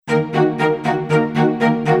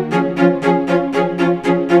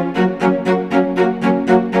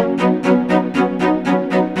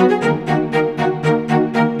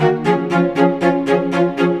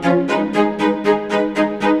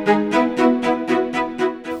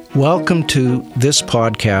Welcome to this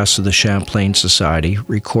podcast of the Champlain Society,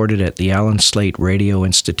 recorded at the Alan Slate Radio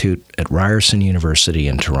Institute at Ryerson University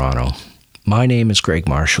in Toronto. My name is Greg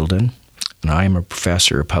Marchildon, and I am a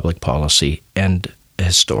professor of public policy and a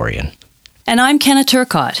historian. And I'm Kenna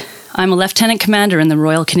Turcotte. I'm a lieutenant commander in the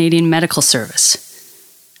Royal Canadian Medical Service.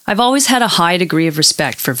 I've always had a high degree of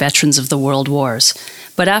respect for veterans of the World Wars,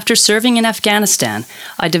 but after serving in Afghanistan,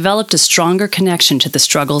 I developed a stronger connection to the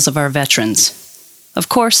struggles of our veterans. Of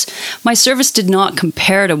course, my service did not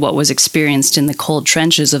compare to what was experienced in the cold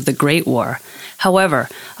trenches of the Great War. However,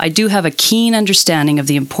 I do have a keen understanding of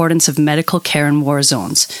the importance of medical care in war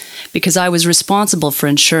zones, because I was responsible for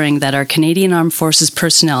ensuring that our Canadian Armed Forces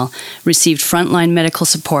personnel received frontline medical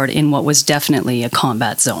support in what was definitely a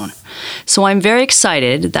combat zone. So I'm very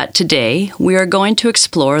excited that today we are going to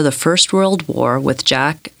explore the First World War with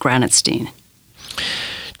Jack Granatstein.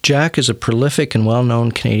 Jack is a prolific and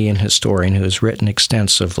well-known Canadian historian who has written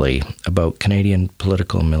extensively about Canadian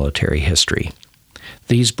political and military history.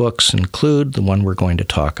 These books include the one we're going to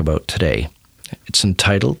talk about today. It's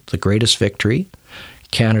entitled The Greatest Victory,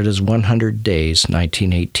 Canada's 100 Days,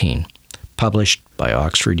 1918, published by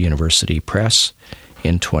Oxford University Press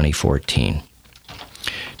in 2014.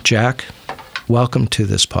 Jack, welcome to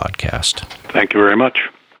this podcast. Thank you very much.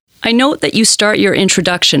 I note that you start your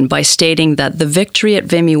introduction by stating that the victory at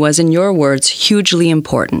Vimy was, in your words, hugely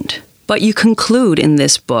important. But you conclude in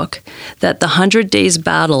this book that the 100 Days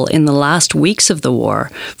battle in the last weeks of the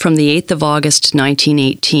war, from the 8th of August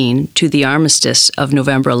 1918 to the armistice of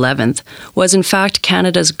November 11th, was in fact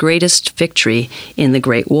Canada's greatest victory in the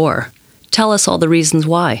Great War. Tell us all the reasons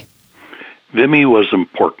why. Vimy was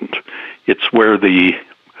important. It's where the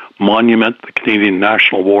monument, the Canadian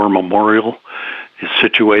National War Memorial, is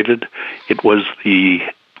situated. It was the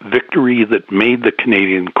victory that made the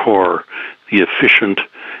Canadian Corps the efficient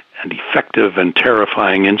and effective and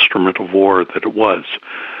terrifying instrument of war that it was.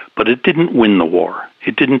 But it didn't win the war.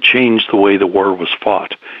 It didn't change the way the war was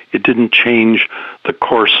fought. It didn't change the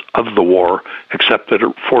course of the war, except that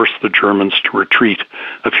it forced the Germans to retreat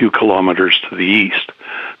a few kilometers to the east.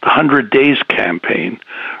 The 100 Days campaign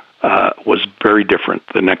was very different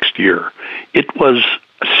the next year. It was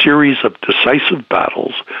a series of decisive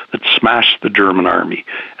battles that smashed the German army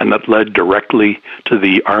and that led directly to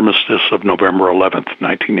the armistice of November 11th,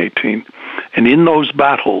 1918. And in those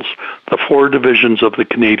battles, the four divisions of the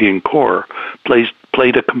Canadian Corps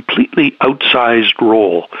played a completely outsized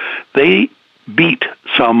role. They beat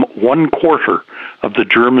some 1/4 of the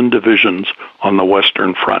German divisions on the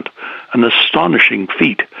Western Front, an astonishing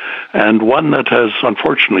feat, and one that has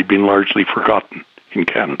unfortunately been largely forgotten in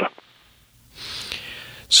Canada.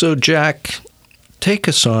 So, Jack, take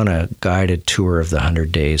us on a guided tour of the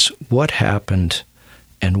 100 Days. What happened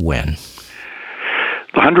and when?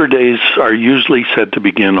 The 100 Days are usually said to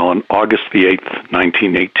begin on August the 8th,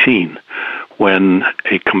 1918, when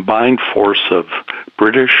a combined force of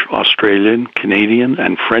British, Australian, Canadian,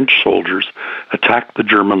 and French soldiers attacked the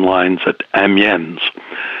German lines at Amiens.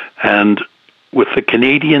 And with the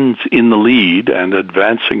Canadians in the lead and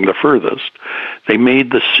advancing the furthest, they made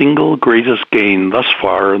the single greatest gain thus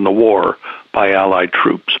far in the war by Allied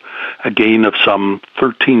troops, a gain of some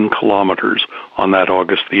 13 kilometers on that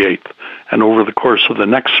August the 8th. And over the course of the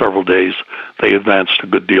next several days, they advanced a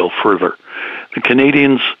good deal further. The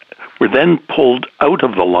Canadians were then pulled out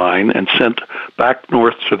of the line and sent back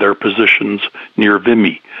north to their positions near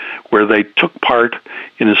Vimy, where they took part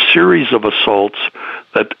in a series of assaults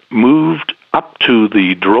that moved up to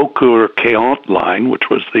the Drocourt-Quéant line, which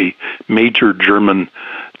was the major German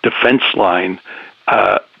defense line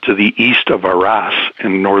to the east of Arras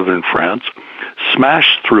in northern France,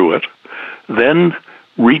 smashed through it, then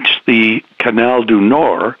reached the Canal du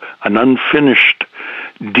Nord, an unfinished,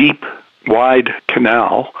 deep, wide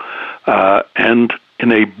canal, and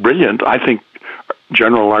in a brilliant, I think,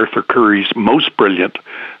 General Arthur Currie's most brilliant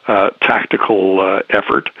tactical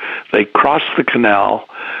effort, they crossed the canal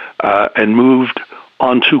and moved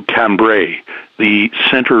onto Cambrai, the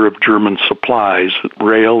center of German supplies,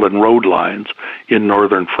 rail and road lines in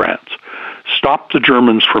northern France. Stopped the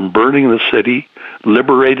Germans from burning the city,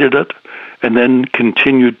 liberated it, and then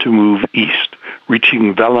continued to move east,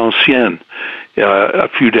 reaching Valenciennes a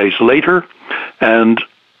few days later, and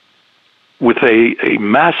with a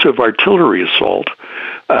massive artillery assault,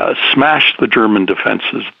 smashed the German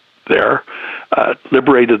defenses there,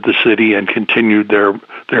 liberated the city, and continued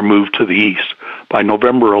their move to the east. By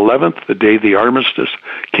November 11th, the day the armistice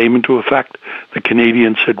came into effect, the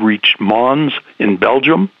Canadians had reached Mons in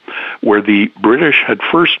Belgium, where the British had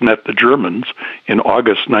first met the Germans in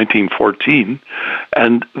August 1914,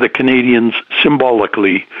 and the Canadians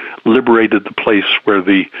symbolically liberated the place where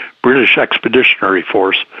the British Expeditionary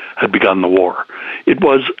Force had begun the war. It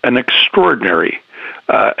was an extraordinary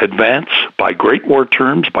advance by Great War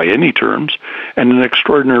terms, by any terms, and an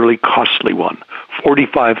extraordinarily costly one.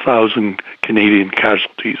 45,000 Canadian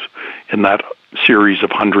casualties in that series of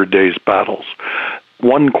 100 days battles.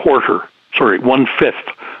 1/5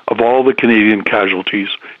 of all the Canadian casualties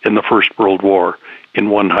in the First World War in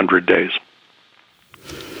 100 days.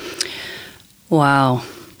 Wow.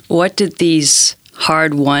 What did these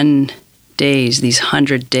hard-won days, these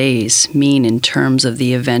 100 days, mean in terms of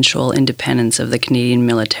the eventual independence of the Canadian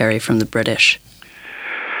military from the British?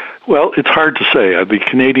 Well, it's hard to say. The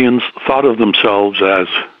Canadians thought of themselves as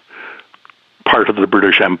part of the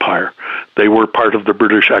British Empire. They were part of the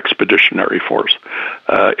British Expeditionary Force.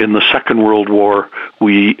 In the Second World War,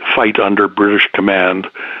 we fight under British command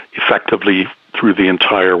effectively through the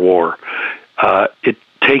entire war. It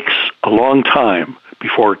takes a long time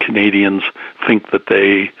before Canadians think that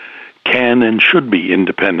they can and should be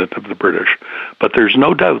independent of the British. But there's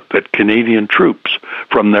no doubt that Canadian troops,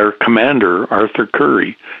 from their commander, Arthur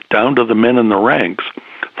Currie, down to the men in the ranks,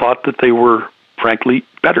 thought that they were, frankly,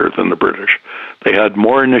 better than the British. They had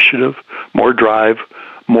more initiative, more drive,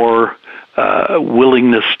 more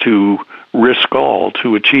willingness to risk all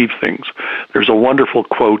to achieve things. There's a wonderful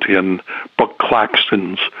quote in Buck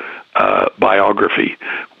Claxton's biography,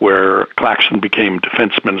 where Claxton became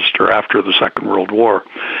defense minister after the Second World War.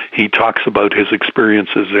 He talks about his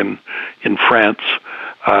experiences in France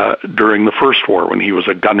during the First War when he was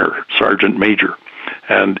a gunner, sergeant major.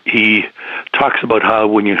 And he talks about how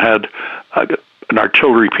when you had an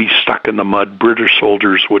artillery piece stuck in the mud, British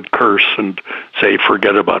soldiers would curse and say,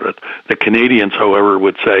 forget about it. The Canadians, however,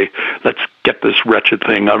 would say, let's get this wretched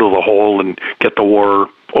thing out of the hole and get the war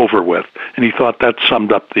over with. And he thought that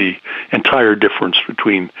summed up the entire difference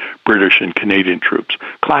between British and Canadian troops.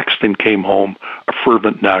 Claxton came home a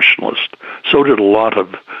fervent nationalist. So did a lot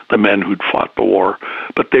of the men who'd fought the war.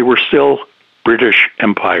 But they were still British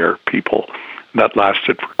Empire people. That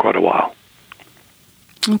lasted for quite a while.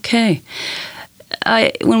 Okay.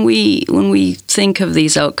 When we think of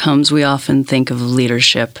these outcomes, we often think of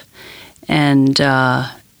leadership. And,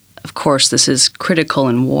 of course, this is critical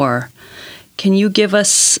in war. Can you give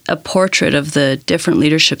us a portrait of the different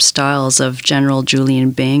leadership styles of General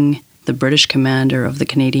Julian Byng, the British commander of the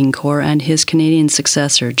Canadian Corps, and his Canadian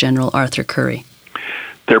successor, General Arthur Currie?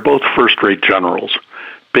 They're both first-rate generals.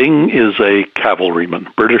 Byng is a cavalryman,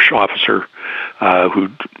 British officer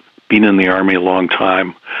who'd been in the Army a long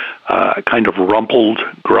time, kind of rumpled,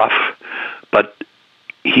 gruff, but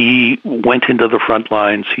he went into the front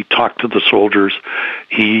lines. He talked to the soldiers.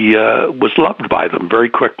 He was loved by them very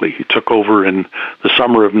quickly. He took over in the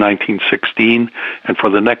summer of 1916, and for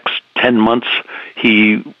the next 10 months,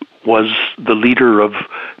 he was the leader of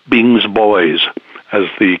Byng's Boys, as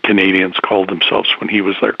the Canadians called themselves when he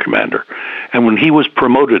was their commander. And when he was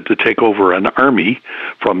promoted to take over an army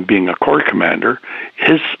from being a corps commander,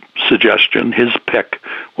 his suggestion, his pick,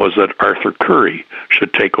 was that Arthur Currie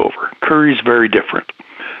should take over. Currie's very different.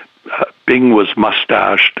 Byng was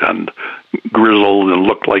mustached and grizzled and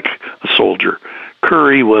looked like a soldier.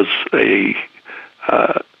 Currie was a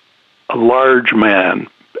large man,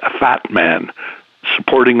 a fat man,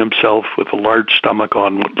 supporting himself with a large stomach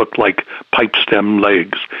on what looked like pipe stem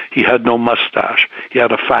legs. He had no mustache. He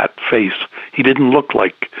had a fat face. He didn't look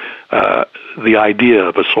like the idea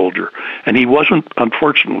of a soldier. And he wasn't,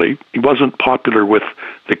 unfortunately, he wasn't popular with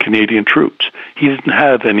the Canadian troops. He didn't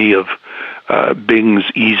have any of Byng's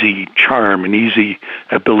easy charm and easy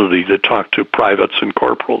ability to talk to privates and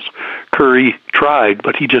corporals. Currie tried,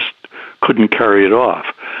 but he just couldn't carry it off.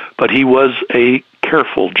 But he was a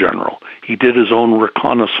careful general. He did his own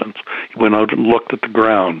reconnaissance. He went out and looked at the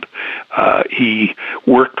ground. He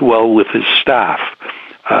worked well with his staff.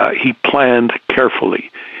 He planned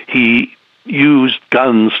carefully. He used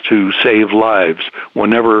guns to save lives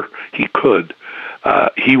whenever he could.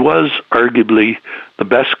 He was arguably the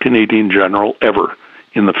best Canadian general ever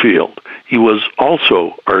in the field. He was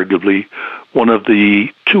also arguably one of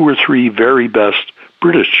the 2 or 3 very best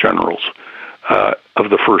British generals of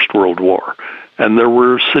the First World War. And there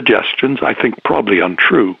were suggestions, I think probably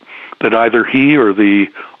untrue, that either he or the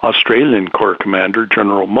Australian Corps commander,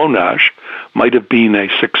 General Monash, might have been a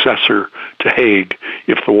successor to Haig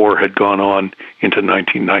if the war had gone on into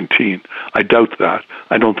 1919. I doubt that.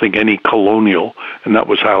 I don't think any colonial, and that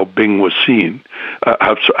was how Byng was seen,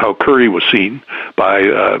 how Curry was seen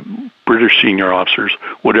by British senior officers,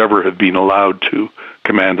 would ever have been allowed to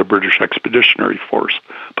command the British Expeditionary Force.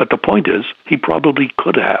 But the point is, he probably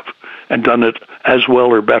could have, and done it as well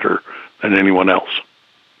or better than anyone else.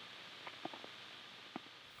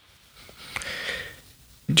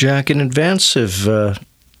 Jack, in advance of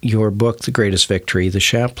your book, The Greatest Victory, the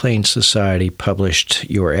Champlain Society published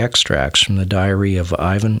your extracts from the diary of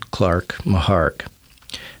Ivan Clark Maharg.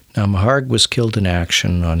 Now, Maharg was killed in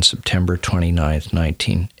action on September 29,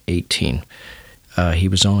 1918. He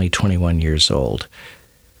was only 21 years old.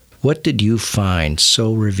 What did you find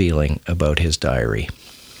so revealing about his diary?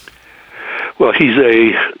 Well, he's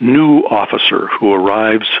a new officer who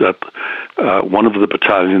arrives at one of the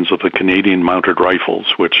battalions of the Canadian Mounted Rifles,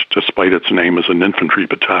 which, despite its name, is an infantry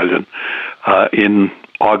battalion, in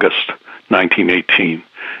August 1918.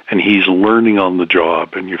 And he's learning on the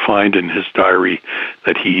job, and you find in his diary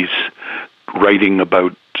that he's writing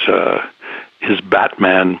about his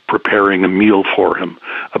Batman preparing a meal for him,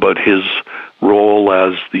 about his role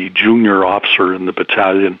as the junior officer in the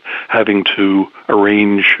battalion, having to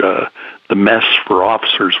arrange the mess for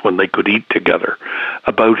officers when they could eat together,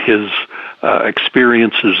 about his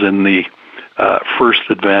experiences in the first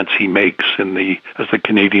advance he makes as the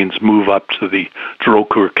Canadians move up to the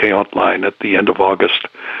Drocourt-Quéant line at the end of August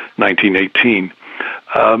 1918.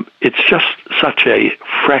 It's just such a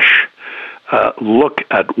fresh look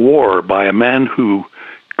at war by a man who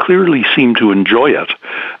clearly seemed to enjoy it,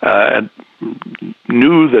 and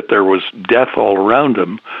knew that there was death all around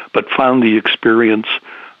him, but found the experience,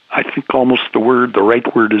 I think almost the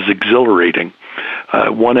right word is exhilarating.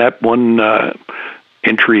 One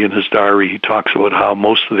entry in his diary, he talks about how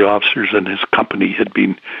most of the officers in his company had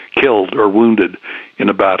been killed or wounded in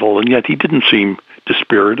a battle, and yet he didn't seem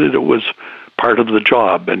dispirited. It was part of the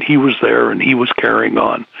job, and he was there, and he was carrying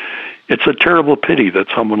on. It's a terrible pity that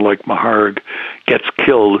someone like Maharg gets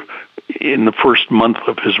killed in the first month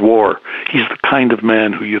of his war. He's the kind of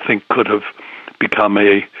man who you think could have become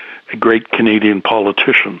a great Canadian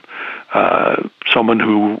politician, someone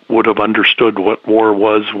who would have understood what war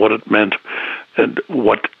was, what it meant, and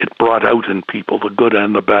what it brought out in people, the good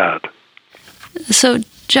and the bad. So,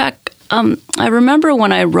 Jack, I remember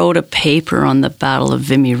when I wrote a paper on the Battle of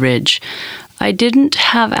Vimy Ridge, I didn't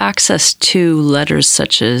have access to letters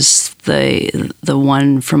such as the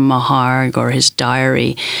one from Maharg or his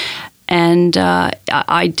diary, and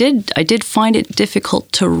I did find it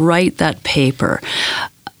difficult to write that paper.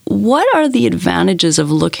 What are the advantages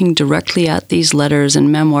of looking directly at these letters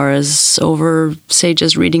and memoirs over, say,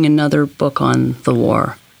 just reading another book on the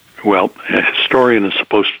war? Well, a historian is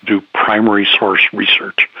supposed to do primary source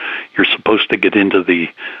research. You're supposed to get into the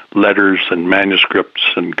letters and manuscripts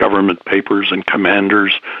and government papers and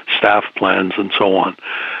commanders, staff plans, and so on.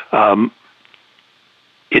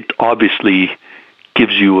 It obviously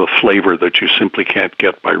gives you a flavor that you simply can't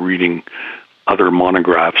get by reading other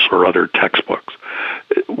monographs or other textbooks.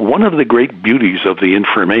 One of the great beauties of the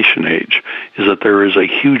information age is that there is a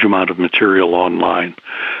huge amount of material online.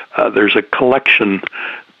 There's a collection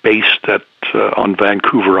based on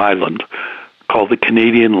Vancouver Island called the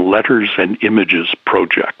Canadian Letters and Images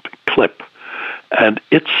Project, CLIP, and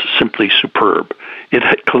it's simply superb.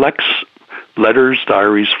 It collects letters,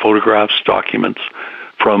 diaries, photographs, documents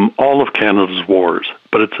from all of Canada's wars,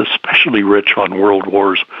 but it's especially rich on World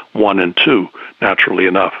Wars I and II, naturally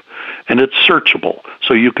enough. And it's searchable,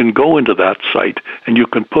 so you can go into that site and you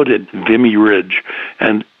can put in Vimy Ridge,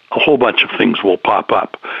 and a whole bunch of things will pop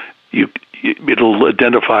up. It'll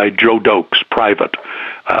identify Joe Dokes, private,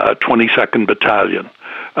 22nd Battalion,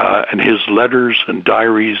 and his letters and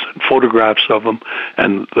diaries and photographs of him,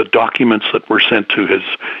 and the documents that were sent to his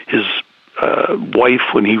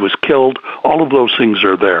wife when he was killed. All of those things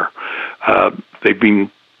are there. They've been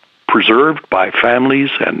preserved by families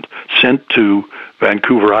and sent to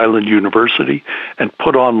Vancouver Island University and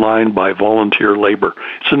put online by volunteer labor.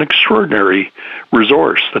 It's an extraordinary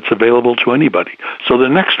resource that's available to anybody. So the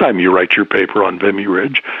next time you write your paper on Vimy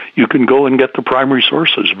Ridge, you can go and get the primary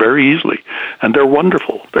sources very easily. And they're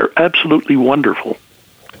wonderful. They're absolutely wonderful.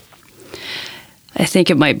 I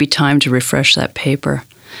think it might be time to refresh that paper.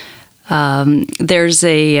 I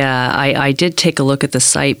did take a look at the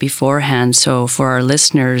site beforehand, so for our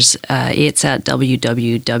listeners, it's at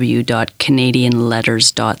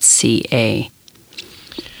www.canadianletters.ca.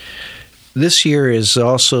 This year is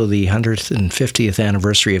also the 150th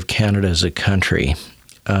anniversary of Canada as a country.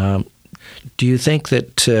 Do you think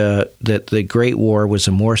that that the Great War was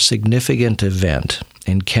a more significant event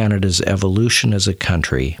in Canada's evolution as a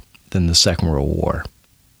country than the Second World War?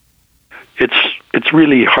 It's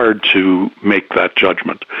really hard to make that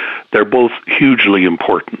judgment. They're both hugely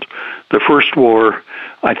important. The First War,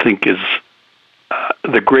 I think, is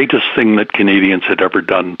the greatest thing that Canadians had ever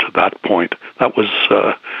done to that point. That was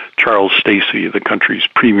Charles Stacey, the country's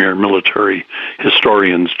premier military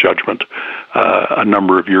historian's judgment a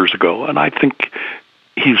number of years ago. And I think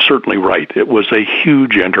he's certainly right. It was a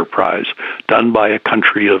huge enterprise done by a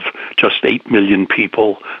country of just 8 million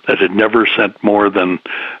people that had never sent more than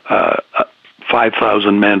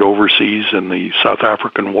 5,000 men overseas in the South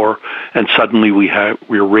African War, and suddenly we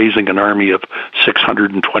were raising an army of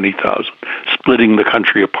 620,000, splitting the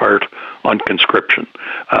country apart on conscription,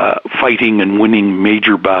 fighting and winning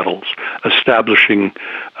major battles, establishing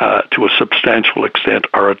to a substantial extent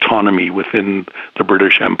our autonomy within the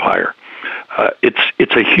British Empire.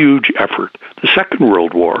 It's a huge effort. The Second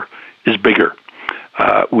World War is bigger.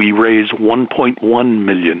 We raised 1.1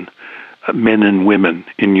 million men and women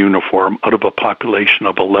in uniform out of a population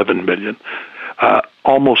of 11 million.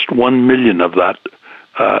 Almost 1 million of that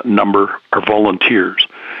number are volunteers.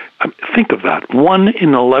 Think of that. 1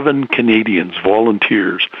 in 11 Canadians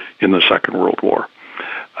volunteers in the Second World War.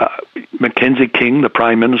 Mackenzie King, the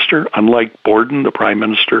Prime Minister, unlike Borden, the Prime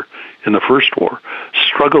Minister in the First War,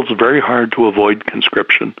 struggles very hard to avoid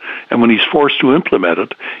conscription. And when he's forced to implement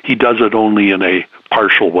it, he does it only in a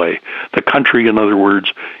partial way. The country, in other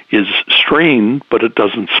words, is strained, but it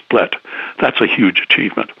doesn't split. That's a huge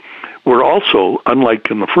achievement. We're also, unlike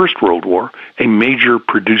in the First World War, a major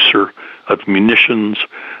producer of munitions,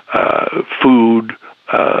 food,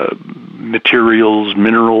 materials,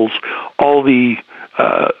 minerals. All the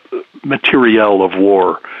materiel of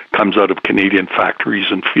war comes out of Canadian factories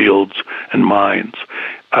and fields and mines.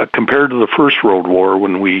 Compared to the First World War,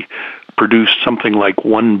 when we produced something like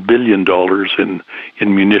 $1 billion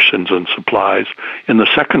in munitions and supplies, in the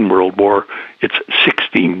Second World War, it's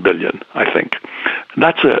 $16 billion, I think. And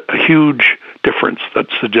that's a huge difference that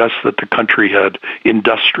suggests that the country had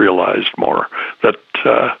industrialized more, that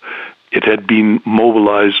it had been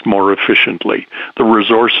mobilized more efficiently. The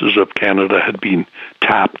resources of Canada had been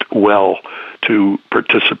tapped well to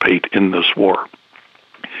participate in this war.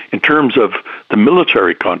 In terms of the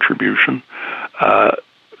military contribution,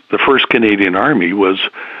 the 1st Canadian Army was,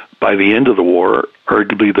 by the end of the war,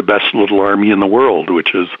 arguably the best little army in the world,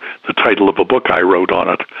 which is the title of a book I wrote on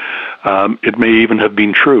it. It may even have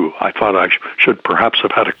been true. I thought I should perhaps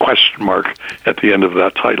have had a question mark at the end of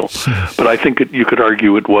that title. But I think you could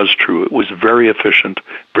argue it was true. It was very efficient,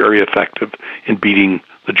 very effective in beating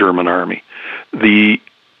the German army. The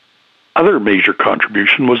other major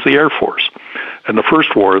contribution was the Air Force. In the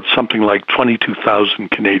First War, something like 22,000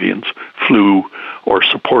 Canadians flew or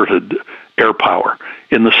supported air power.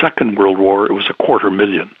 In the Second World War, it was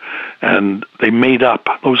 250,000. And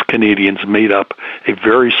those Canadians made up a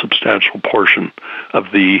very substantial portion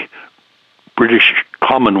of the British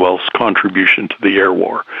Commonwealth's contribution to the air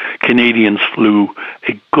war. Canadians flew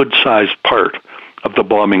a good-sized part of the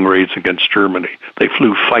bombing raids against Germany. They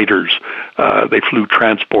flew fighters, they flew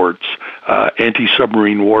transports,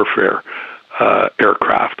 anti-submarine warfare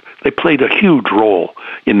aircraft. They played a huge role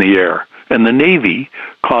in the air. And the Navy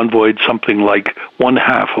convoyed something like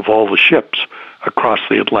 1/2 of all the ships across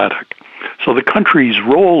the Atlantic. So the country's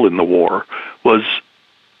role in the war was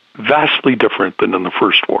vastly different than in the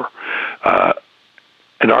First War.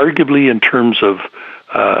 And arguably in terms of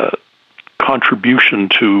contribution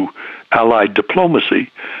to Allied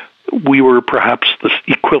diplomacy, we were perhaps the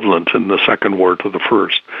equivalent in the Second War to the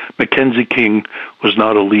First. Mackenzie King was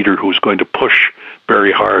not a leader who was going to push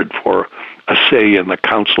very hard for a say in the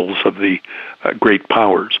councils of the great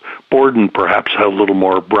powers. Borden perhaps had a little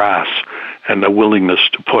more brass and a willingness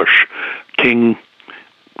to push. King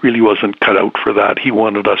really wasn't cut out for that. He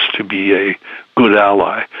wanted us to be a good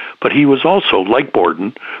ally. But he was also, like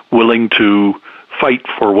Borden, willing to fight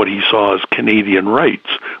for what he saw as Canadian rights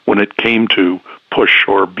when it came to push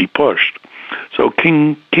or be pushed. So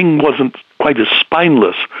King wasn't quite as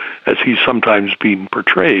spineless as he's sometimes been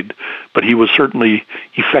portrayed, but he was certainly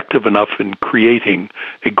effective enough in creating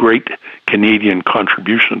a great Canadian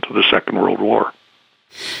contribution to the Second World War.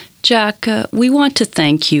 Jack, we want to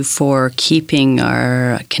thank you for keeping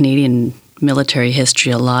our Canadian military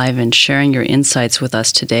history alive and sharing your insights with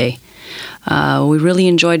us today. We really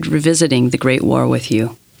enjoyed revisiting the Great War with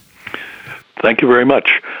you. Thank you very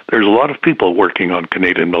much. There's a lot of people working on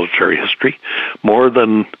Canadian military history,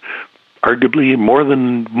 arguably more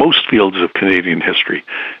than most fields of Canadian history,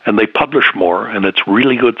 and they publish more, and it's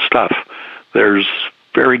really good stuff. There's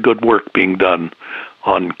very good work being done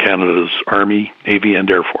on Canada's Army, Navy,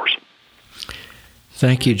 and Air Force.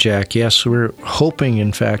 Thank you, Jack. Yes, we're hoping,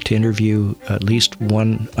 in fact, to interview at least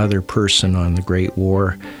one other person on the Great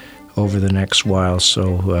War over the next while,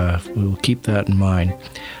 so we'll keep that in mind.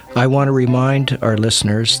 I want to remind our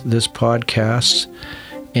listeners this podcast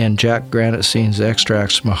and Jack Granatstein's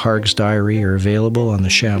extracts from a Harg's Diary are available on the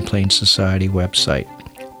Champlain Society website.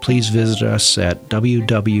 Please visit us at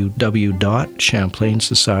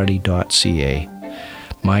www.champlainsociety.ca.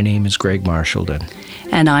 My name is Greg Marchildon.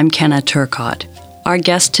 And I'm Kenna Turcotte. Our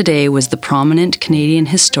guest today was the prominent Canadian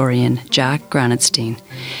historian Jack Granatstein.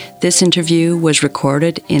 This interview was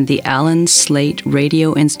recorded in the Allen Slate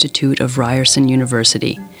Radio Institute of Ryerson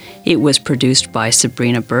University. It was produced by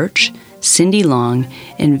Sabrina Birch, Cindy Long,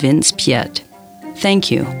 and Vince Piet.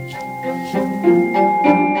 Thank you.